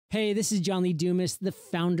Hey, this is John Lee Dumas, the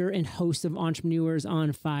founder and host of Entrepreneurs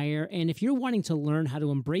on Fire. And if you're wanting to learn how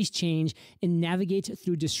to embrace change and navigate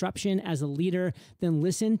through disruption as a leader, then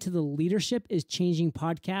listen to the Leadership is Changing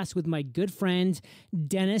podcast with my good friend,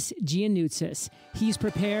 Denis Gianoutsos. He's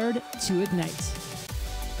prepared to ignite.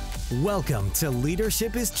 Welcome to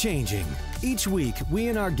Leadership is Changing. Each week, we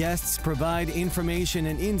and our guests provide information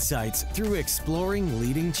and insights through exploring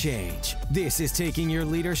leading change. This is taking your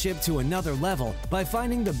leadership to another level by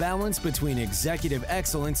finding the balance between executive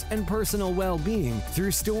excellence and personal well-being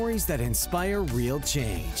through stories that inspire real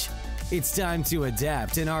change. It's time to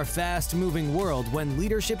adapt in our fast-moving world when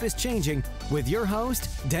leadership is changing with your host,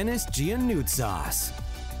 Denis Gianoutsos.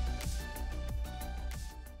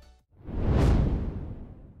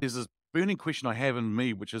 There's this burning question I have in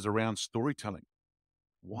me, which is around storytelling.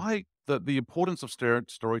 Why the importance of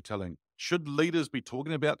storytelling? Should leaders be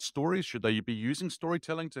talking about stories? Should they be using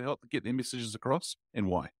storytelling to help get their messages across? And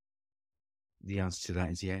why? The answer to that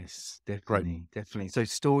is yes, Great. definitely. So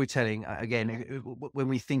storytelling, again, when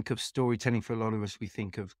we think of storytelling, for a lot of us, we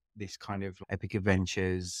think of this kind of epic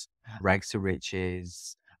adventures, rags to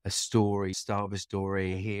riches, a story, start of a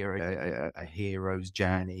story, a hero's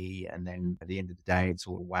journey, and then at the end of the day, it's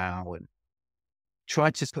all wow. And try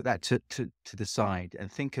to put that to the side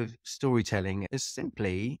and think of storytelling as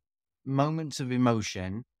simply moments of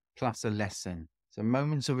emotion plus a lesson. So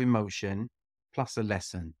moments of emotion plus a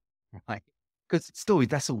lesson, right? Because stories,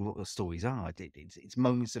 that's all what the stories are. It's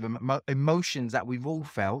moments of emotions that we've all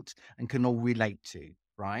felt and can all relate to,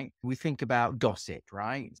 right? We think about gossip,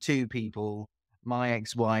 right? Two people, my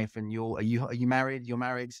ex-wife and are you married? You're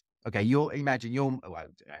married. Okay. Well, I have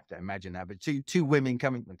to imagine that, but two women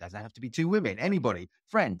coming, it doesn't have to be two women, anybody,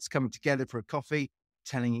 friends coming together for a coffee,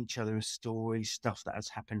 telling each other a story, stuff that has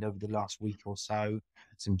happened over the last week or so,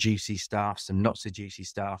 some juicy stuff, some not so juicy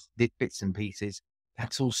stuff, bits and pieces.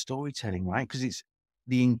 That's all storytelling, right? Because it's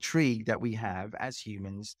the intrigue that we have as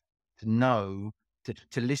humans to know,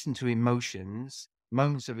 to listen to emotions,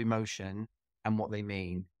 moments of emotion and what they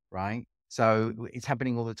mean, right? So it's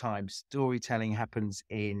happening all the time. Storytelling happens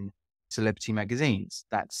in celebrity magazines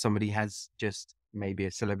that somebody has just maybe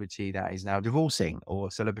a celebrity that is now divorcing or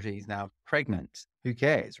a celebrity is now pregnant. Who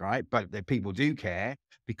cares, right? But the people do care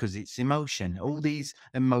because it's emotion. All these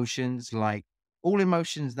emotions, like all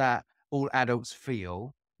emotions that all adults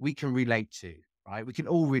feel, we can relate to, right? We can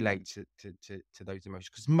all relate to those emotions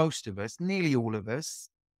because most of us, nearly all of us,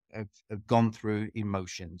 have gone through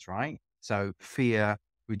emotions, right? So fear,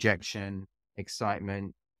 rejection,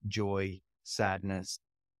 excitement, joy, sadness,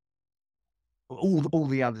 all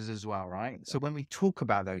the others as well, right? So when we talk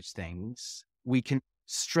about those things, we can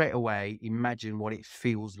straight away imagine what it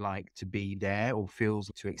feels like to be there or feels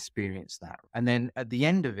to experience that. And then at the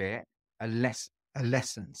end of it, a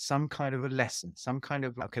lesson, some kind of a lesson, some kind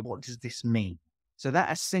of, okay, what does this mean? So that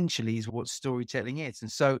essentially is what storytelling is.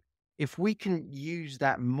 And so if we can use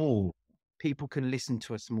that more, people can listen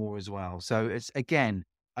to us more as well. So it's, again,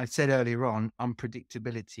 I said earlier on,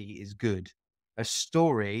 unpredictability is good. A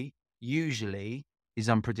story usually is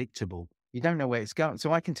unpredictable. You don't know where it's going.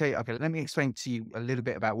 So I can tell you, okay, let me explain to you a little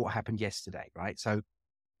bit about what happened yesterday, right? So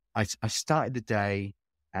I started the day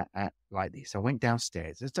at like this. I went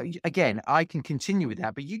downstairs. So again, I can continue with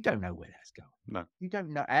that, but you don't know where that's going. No. You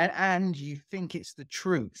don't know. And you think it's the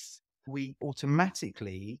truth. We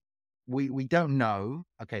automatically, we don't know.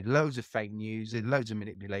 Okay, loads of fake news, loads of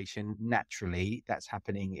manipulation. Naturally, that's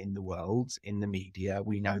happening in the world, in the media.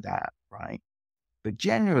 We know that, right? But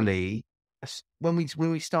generally, when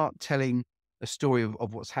we start telling a story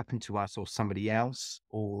of what's happened to us or somebody else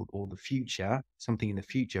or the future, something in the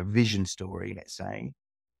future, vision story, let's say,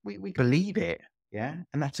 we believe it, yeah?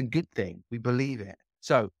 And that's a good thing. We believe it.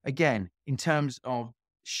 So again, in terms of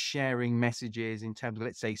sharing messages, in terms of,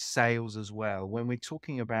 let's say, sales as well, when we're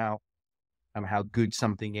talking about how good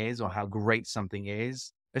something is or how great something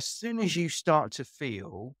is, as soon as you start to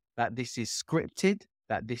feel that this is scripted,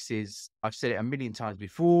 that this is, I've said it a million times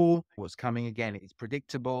before, what's coming again, it's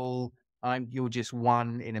predictable. You're just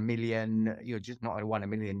one in a million. You're just not a one in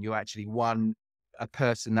a million. You're actually a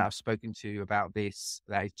person that I've spoken to about this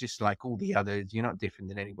that is just like all the others. You're not different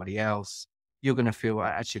than anybody else. You're going to feel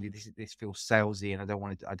actually this feels salesy, and I don't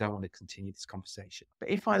want to continue this conversation. But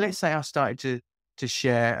if let's say I started to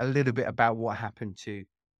share a little bit about what happened to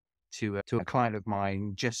a client of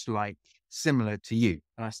mine, just like similar to you.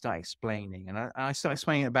 And I start explaining, and I start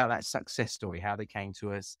explaining about that success story, how they came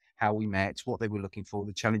to us, how we met, what they were looking for,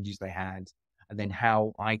 the challenges they had, and then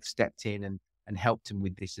how I stepped in and helped them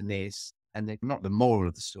with this and this. And then not the moral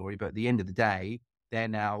of the story, but at the end of the day, they're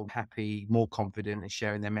now happy, more confident in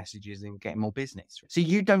sharing their messages and getting more business. So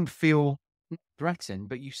you don't feel threatened,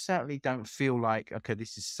 but you certainly don't feel like, okay,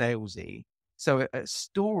 this is salesy. So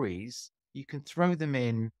stories, you can throw them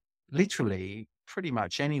in literally pretty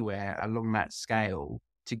much anywhere along that scale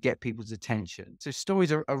to get people's attention. So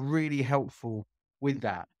stories are really helpful with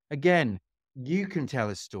that. Again, you can tell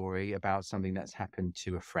a story about something that's happened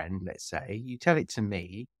to a friend, let's say. You tell it to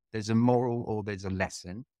me, there's a moral or there's a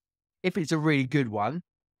lesson. If it's a really good one,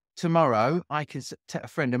 tomorrow I can tell a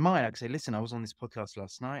friend of mine, I can say, listen, I was on this podcast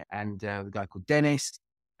last night and the guy called Dennis,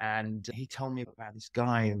 and he told me about this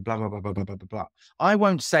guy and blah, blah, blah, blah, blah, blah, blah, blah. I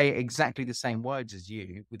won't say exactly the same words as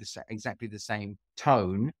you with exactly the same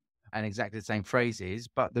tone and exactly the same phrases,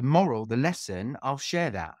 but the moral, the lesson, I'll share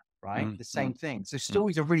that, right? Mm, The mm, same thing. So mm,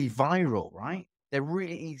 stories are really viral, right? They're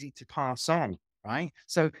really easy to pass on, right?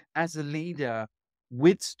 So as a leader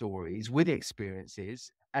with stories, with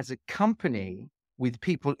experiences, as a company, with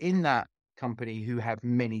people in that company who have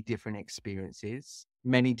many different experiences,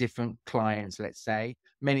 many different clients, let's say,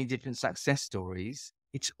 many different success stories,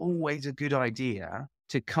 it's always a good idea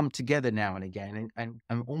to come together now and again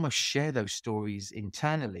and almost share those stories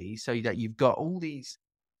internally so that you've got all these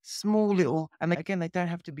small little, and again, they don't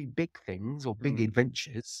have to be big things or big mm,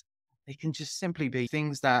 adventures. They can just simply be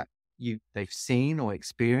things that they've seen or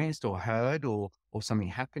experienced or heard or something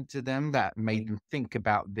happened to them that made them think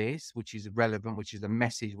about this, which is relevant, which is a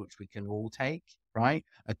message which we can all take, right?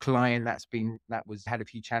 A client had a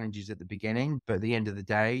few challenges at the beginning, but at the end of the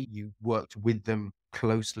day, you worked with them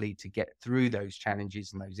closely to get through those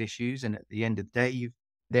challenges and those issues. And at the end of the day,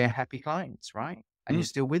 they're happy clients, right? And you're mm,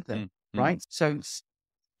 still with them, mm, mm, right? So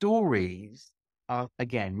stories are,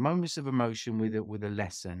 again, moments of emotion with a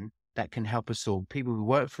lesson that can help us all. People who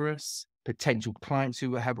work for us, potential clients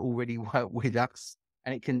who have already worked with us,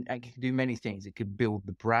 and it can do many things. It could build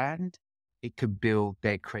the brand, it could build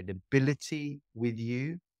their credibility with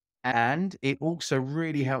you, and it also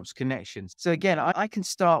really helps connections. So again, I can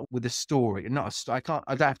start with a story, not a story.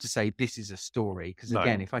 I don't have to say this is a story because no.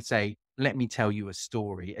 again, if I say let me tell you a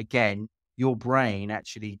story, again, your brain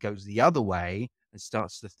actually goes the other way and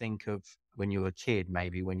starts to think of when you were a kid,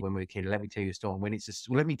 maybe when we were a kid, let me tell you a story. When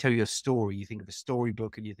let me tell you a story, you think of a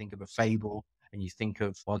storybook and you think of a fable and you think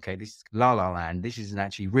of, okay, this is La La Land. This isn't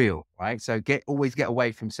actually real, right? So always get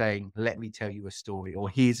away from saying, let me tell you a story or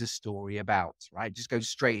here's a story about, right? Just go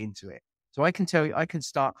straight into it. So I can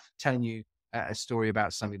start telling you a story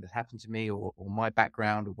about something that happened to me or my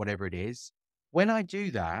background or whatever it is. When I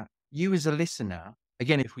do that, you as a listener,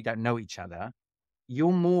 again, if we don't know each other,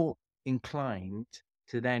 you're more inclined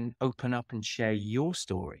to then open up and share your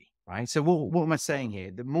story, right? So what am I saying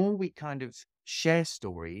here? The more we kind of share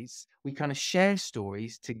stories, we kind of share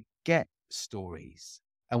stories to get stories.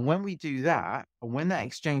 And when we do that, and when that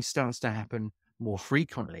exchange starts to happen more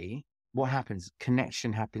frequently, what happens?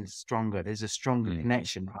 Connection happens stronger. There's a stronger Mm,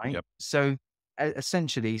 connection, right? yep. So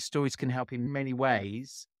essentially, stories can help in many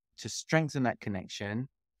ways to strengthen that connection,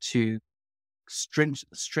 to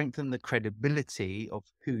strengthen the credibility of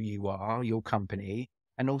who you are, your company,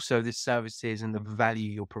 and also the services and the value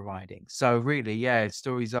you're providing. So really, yeah,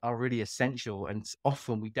 stories are really essential. And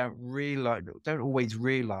often we don't always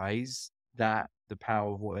realize that the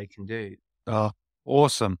power of what they can do. Oh,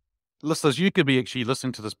 awesome. Listeners, you could be actually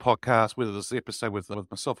listening to this podcast, whether this episode with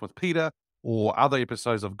myself, with Peter, or other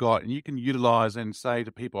episodes I've got, and you can utilize and say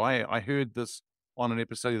to people, I heard this on an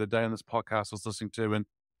episode the other day on this podcast I was listening to, and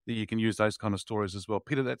that you can use those kind of stories as well.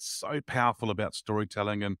 Peter, that's so powerful about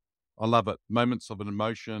storytelling, and I love it. Moments of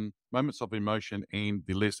emotion and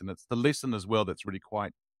the lesson. It's the lesson as well that's really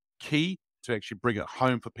quite key to actually bring it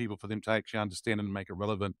home for people, for them to actually understand and make it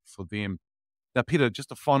relevant for them. Now, Peter,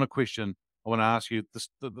 just a final question I want to ask you.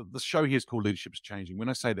 The show here is called Leadership is Changing. When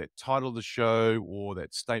I say that title of the show or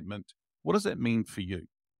that statement, what does that mean for you?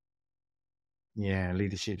 Yeah,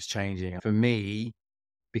 leadership's changing. For me,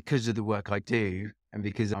 because of the work I do, and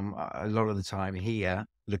because I'm a lot of the time here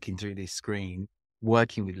looking through this screen,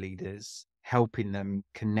 working with leaders, helping them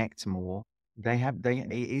connect more,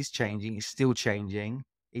 it is changing. It's still changing.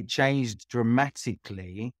 It changed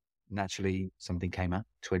dramatically. Naturally, something came up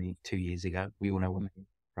 22 years ago. We all know what,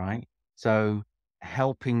 right? So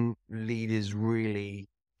helping leaders really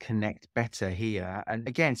connect better here. And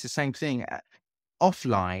again, it's the same thing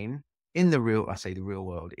offline I say the real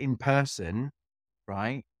world, in person,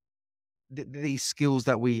 right? These skills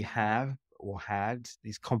that we have or had,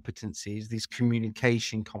 these competencies, these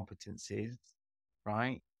communication competencies,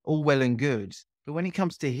 right? All well and good. But when it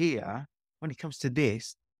comes to here, when it comes to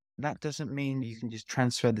this, that doesn't mean you can just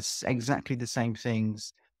transfer exactly the same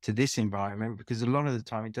things to this environment because a lot of the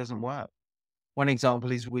time it doesn't work. One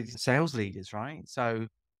example is with sales leaders, right? So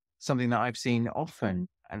something that I've seen often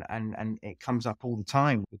And it comes up all the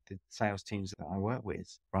time with the sales teams that I work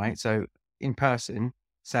with, right? So in person,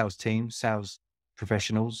 sales teams, sales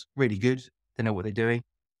professionals, really good. They know what they're doing.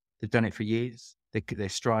 They've done it for years. They're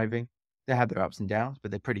striving. They have their ups and downs,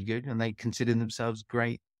 but they're pretty good. And they consider themselves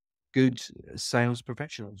good sales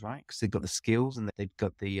professionals, right? Because they've got the skills and they've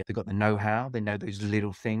got the know-how. They know those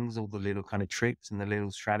little things, all the little kind of tricks and the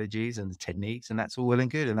little strategies and the techniques, and that's all well and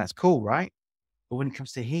good. And that's cool, right? But when it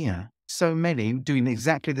comes to here, so many doing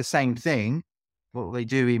exactly the same thing, what they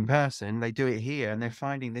do in person, they do it here, and they're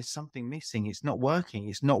finding there's something missing. It's not working.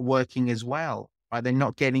 It's not working as well, right? They're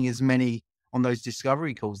not getting as many on those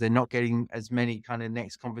discovery calls. They're not getting as many kind of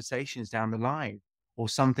next conversations down the line, or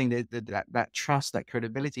something that trust, that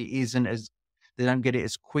credibility isn't as, they don't get it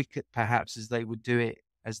as quick perhaps as they would do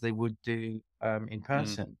in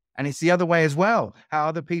person. And it's the other way as well. How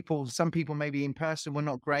other people, some people maybe in person were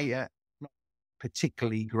not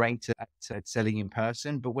particularly great at selling in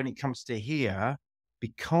person. But when it comes to here,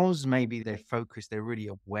 because maybe they're focused, they're really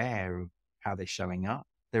aware of how they're showing up.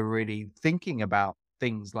 They're really thinking about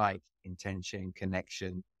things like intention,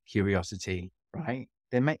 connection, curiosity, right?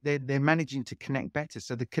 They're managing to connect better.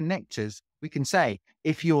 So the connectors, we can say,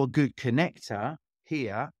 if you're a good connector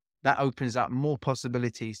here, that opens up more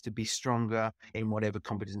possibilities to be stronger in whatever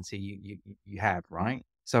competency you have, right?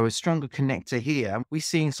 So a stronger connector here, we're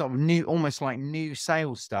seeing sort of almost like new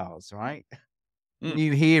sales stars, right?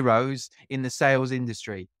 New heroes in the sales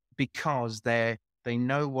industry, because they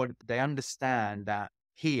understand that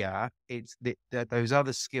here that those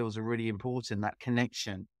other skills are really important. That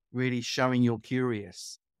connection, really showing you're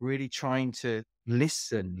curious, really trying to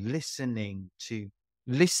listening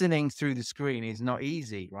through the screen is not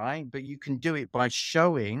easy, right? But you can do it by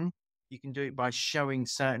showing. You can do it by showing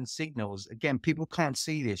certain signals. Again, people can't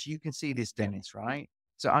see this. You can see this, Dennis, right?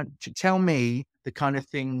 So tell me the kind of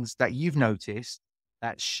things that you've noticed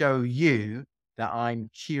that show you that I'm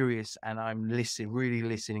curious and I'm really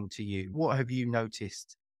listening to you. What have you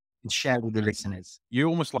noticed? And share with the listeners. You're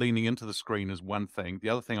almost leaning into the screen is one thing. The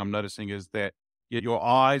other thing I'm noticing is that your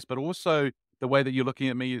eyes, but also the way that you're looking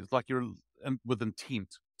at me is like you're with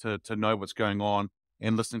intent to know what's going on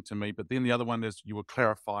and listening to me. But then the other one is you will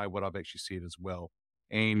clarify what I've actually said as well.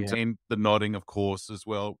 And the nodding, of course, as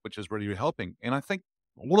well, which is really helping. And I think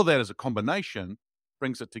all of that as a combination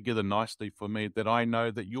brings it together nicely for me, that I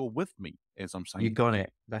know that you're with me as I'm saying. You got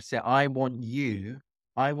it. That's it. I want you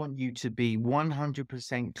to be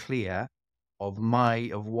 100% clear of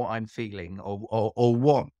what I'm feeling or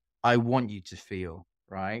what I want you to feel,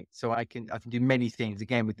 right? So I can do many things.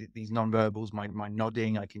 Again, with these nonverbals, my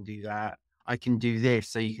nodding, I can do that. I can do this.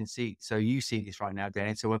 So you can see, so you see this right now,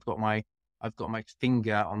 Dennis. So I've got my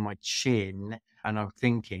finger on my chin and I'm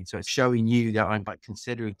thinking. So it's showing you that I'm like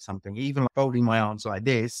considering something. Even like folding my arms like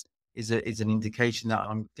this is an indication that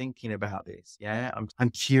I'm thinking about this. Yeah. I'm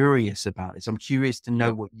curious about this. I'm curious to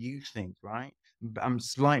know what you think, right?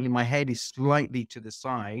 My head is slightly to the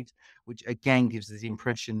side, which again gives the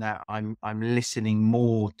impression that I'm listening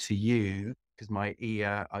more to you, because my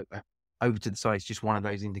ear over to the side is just one of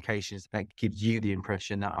those indications that gives you the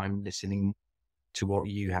impression that I'm listening to what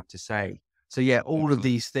you have to say. So yeah, all of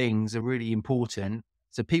these things are really important.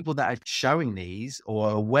 So people that are showing these or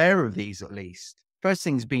are aware of these, at least, first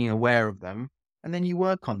thing is being aware of them, and then you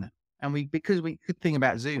work on them. And good thing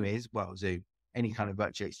about Zoom is, Zoom, any kind of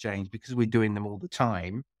virtual exchange, because we're doing them all the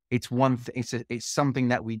time. It's it's something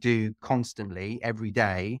that we do constantly every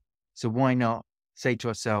day. So why not say to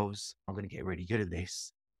ourselves, I'm going to get really good at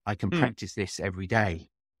this. I can practice this every day.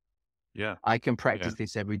 Yeah. I can practice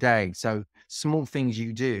this every day. So small things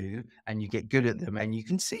you do and you get good at them, and you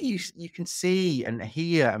can see and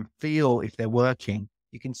hear and feel if they're working.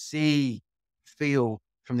 You can feel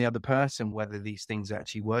from the other person whether these things are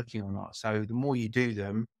actually working or not. So the more you do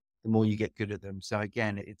them, the more you get good at them. So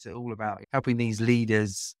again, it's all about helping these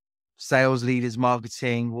leaders, sales leaders,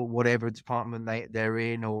 marketing, whatever department they're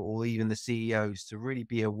in, or even the CEOs, to really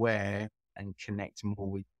be aware and connect more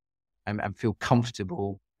with and feel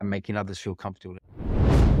comfortable and making others feel comfortable.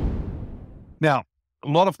 Now, a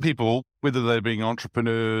lot of people, whether they're being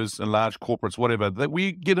entrepreneurs and large corporates, whatever, that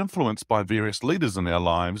we get influenced by various leaders in our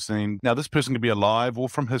lives. And now this person can be alive or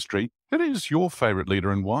from history. Who is your favorite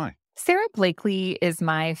leader and why? Sarah Blakely is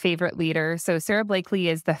my favorite leader. So Sarah Blakely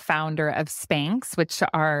is the founder of Spanx, which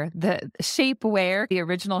are the shapewear, the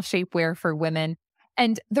original shapewear for women.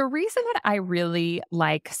 And the reason that I really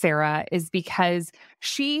like Sarah is because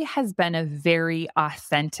she has been a very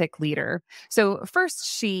authentic leader. So first,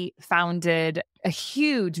 she founded a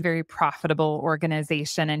huge, very profitable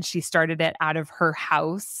organization, and she started it out of her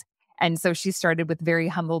house. And so she started with very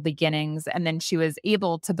humble beginnings, and then she was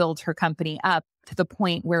able to build her company up. to the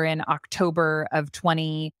point where in October of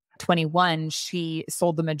 2021, she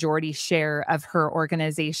sold the majority share of her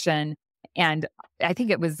organization. And I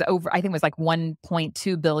think it was like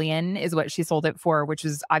 1.2 billion is what she sold it for, which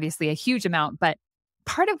is obviously a huge amount. But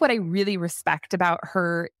part of what I really respect about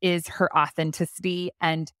her is her authenticity,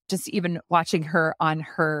 and just even watching her on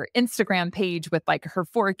her Instagram page with like her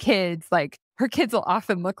 4 kids, like her kids will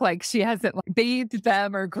often look like she hasn't like bathed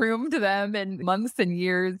them or groomed them in months and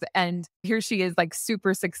years. And here she is, like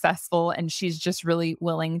super successful, and she's just really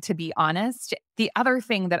willing to be honest. The other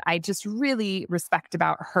thing that I just really respect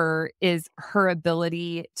about her is her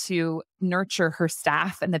ability to nurture her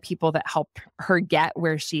staff and the people that help her get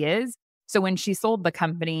where she is. So when she sold the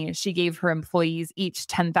company, she gave her employees each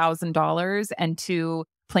 $10,000 and 2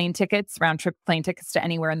 plane tickets, round trip plane tickets to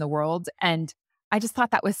anywhere in the world. And I just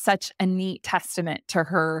thought that was such a neat testament to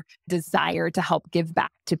her desire to help give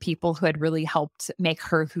back to people who had really helped make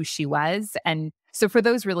her who she was. And so for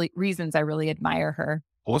those reasons, I really admire her.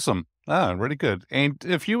 Awesome. Really good. And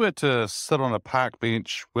if you were to sit on a park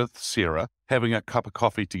bench with Sarah, having a cup of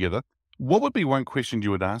coffee together, what would be one question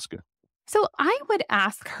you would ask her? So I would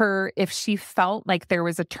ask her if she felt like there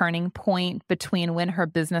was a turning point between when her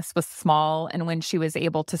business was small and when she was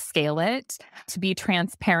able to scale it. To be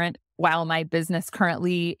transparent, while my business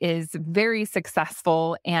currently is very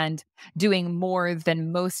successful and doing more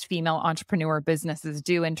than most female entrepreneur businesses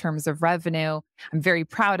do in terms of revenue, I'm very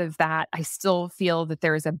proud of that. I still feel that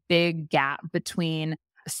there is a big gap between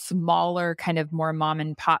smaller, kind of more mom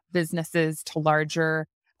and pop businesses to larger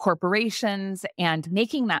corporations, and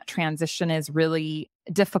making that transition is really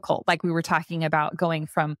difficult. Like we were talking about, going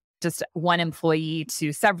from just one employee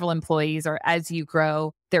to several employees, or as you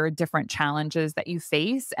grow, there are different challenges that you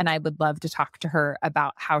face. And I would love to talk to her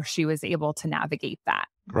about how she was able to navigate that.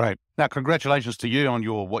 Great. Now, congratulations to you on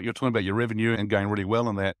what you're talking about, your revenue and going really well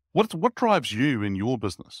in that. What drives you in your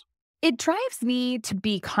business? It drives me to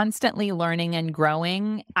be constantly learning and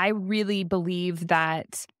growing. I really believe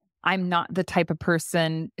that I'm not the type of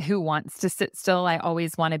person who wants to sit still. I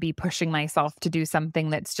always want to be pushing myself to do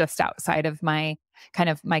something that's just outside of my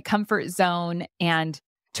comfort zone, and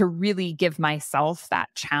to really give myself that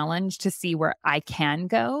challenge to see where I can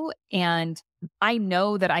go. And I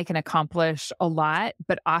know that I can accomplish a lot,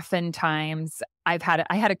 but oftentimes I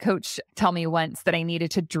had a coach tell me once that I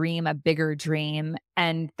needed to dream a bigger dream.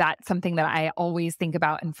 And that's something that I always think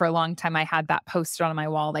about. And for a long time, I had that posted on my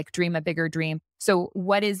wall, like dream a bigger dream. So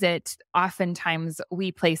what is it? Oftentimes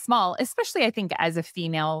we play small, especially I think as a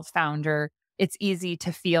female founder, it's easy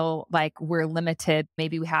to feel like we're limited.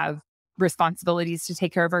 Maybe we have responsibilities to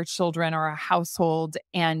take care of our children or our household,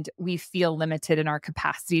 and we feel limited in our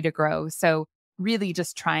capacity to grow. So really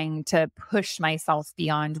just trying to push myself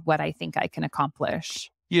beyond what I think I can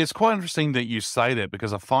accomplish. Yeah, it's quite interesting that you say that,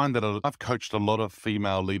 because I find that I've coached a lot of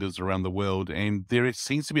female leaders around the world, and there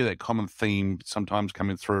seems to be that common theme sometimes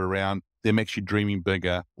coming through around them actually dreaming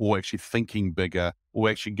bigger, or actually thinking bigger, or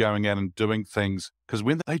actually going out and doing things, because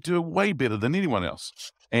when they do it way better than anyone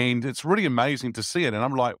else. And it's really amazing to see it. And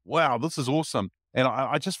I'm like, wow, this is awesome. And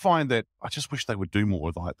I just find that I just wish they would do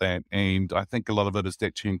more like that. And I think a lot of it is to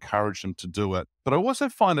actually encourage them to do it. But I also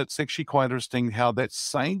find it's actually quite interesting how that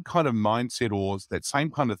same kind of mindset or that same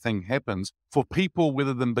kind of thing happens for people,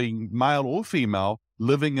 whether them being male or female,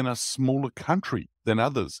 living in a smaller country than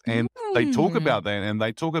others. And they talk about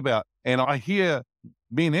that, and I hear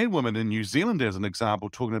men and women in New Zealand, as an example,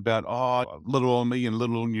 talking about, little old me and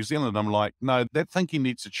little old New Zealand. I'm like, no, that thinking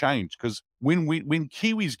needs to change, because when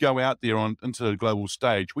Kiwis go out there into the global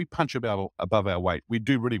stage, we punch above our weight. We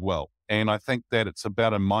do really well. And I think that it's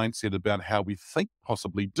about a mindset about how we think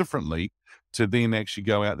possibly differently to then actually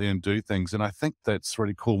go out there and do things. And I think that's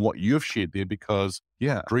really cool what you've shared there, because,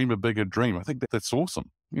 yeah, dream a bigger dream. I think that's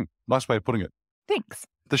awesome. Nice way of putting it. Thanks.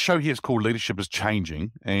 The show here is called Leadership is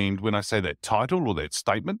Changing. And when I say that title or that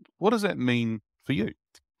statement, what does that mean for you?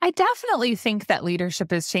 I definitely think that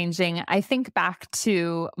leadership is changing. I think back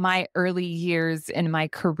to my early years in my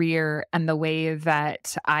career and the way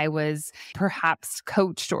that I was perhaps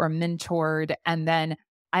coached or mentored. And then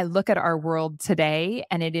I look at our world today,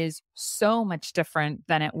 and it is so much different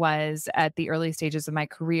than it was at the early stages of my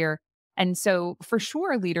career. And so for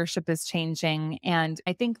sure, leadership is changing. And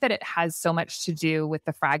I think that it has so much to do with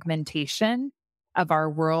the fragmentation of our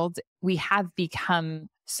world. We have become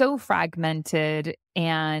so fragmented,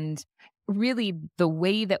 and really the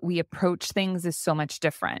way that we approach things is so much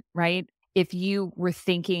different, right? If you were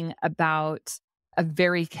thinking about a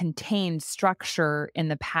very contained structure in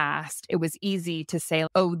the past, it was easy to say,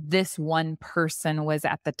 oh, this one person was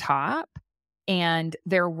at the top. And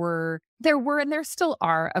there were, and there still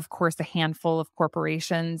are, of course, a handful of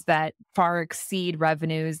corporations that far exceed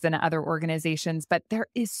revenues than other organizations, but there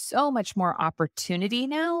is so much more opportunity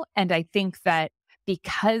now. And I think that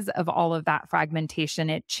because of all of that fragmentation,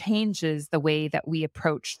 it changes the way that we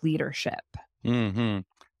approach leadership. hmm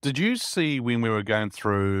Did you see when we were going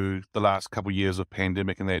through the last couple of years of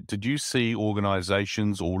pandemic and that, did you see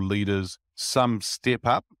organizations or leaders, some step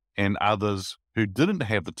up and others who didn't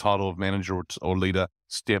have the title of manager or leader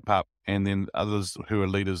step up, and then others who are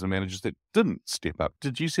leaders and managers that didn't step up?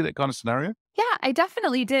 Did you see that kind of scenario? Yeah, I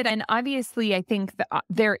definitely did. And obviously, I think that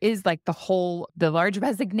there is like the large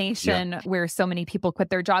resignation where so many people quit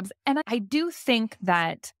their jobs. And I do think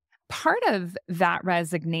that part of that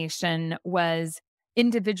resignation was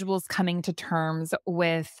individuals coming to terms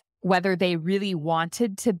with whether they really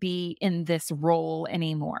wanted to be in this role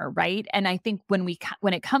anymore, right? And I think when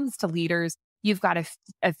it comes to leaders, you've got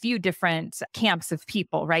a few different camps of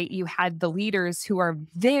people, right? You had the leaders who are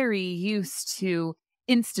very used to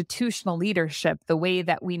institutional leadership, the way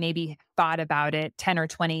that we maybe thought about it 10 or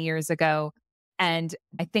 20 years ago. And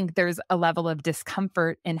I think there's a level of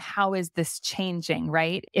discomfort in how is this changing,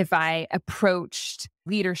 right? If I approached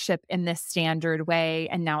leadership in this standard way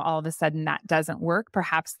and now all of a sudden that doesn't work,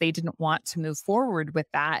 perhaps they didn't want to move forward with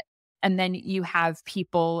that. And then you have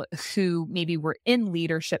people who maybe were in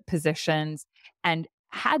leadership positions and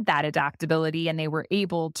had that adaptability, and they were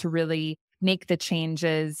able to really make the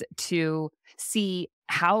changes to see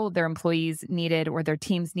how their employees needed or their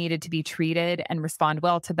teams needed to be treated and respond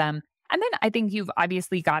well to them. And then I think you've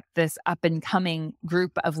obviously got this up and coming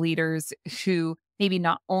group of leaders who maybe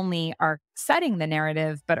not only are setting the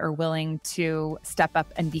narrative, but are willing to step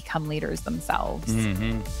up and become leaders themselves.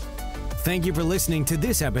 Thank you for listening to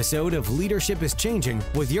this episode of Leadership is Changing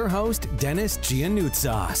with your host, Denis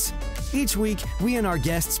Gianoutsos. Each week, we and our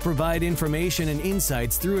guests provide information and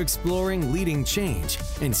insights through exploring leading change,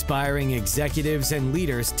 inspiring executives and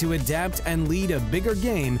leaders to adapt and lead a bigger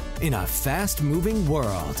game in a fast-moving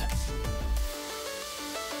world.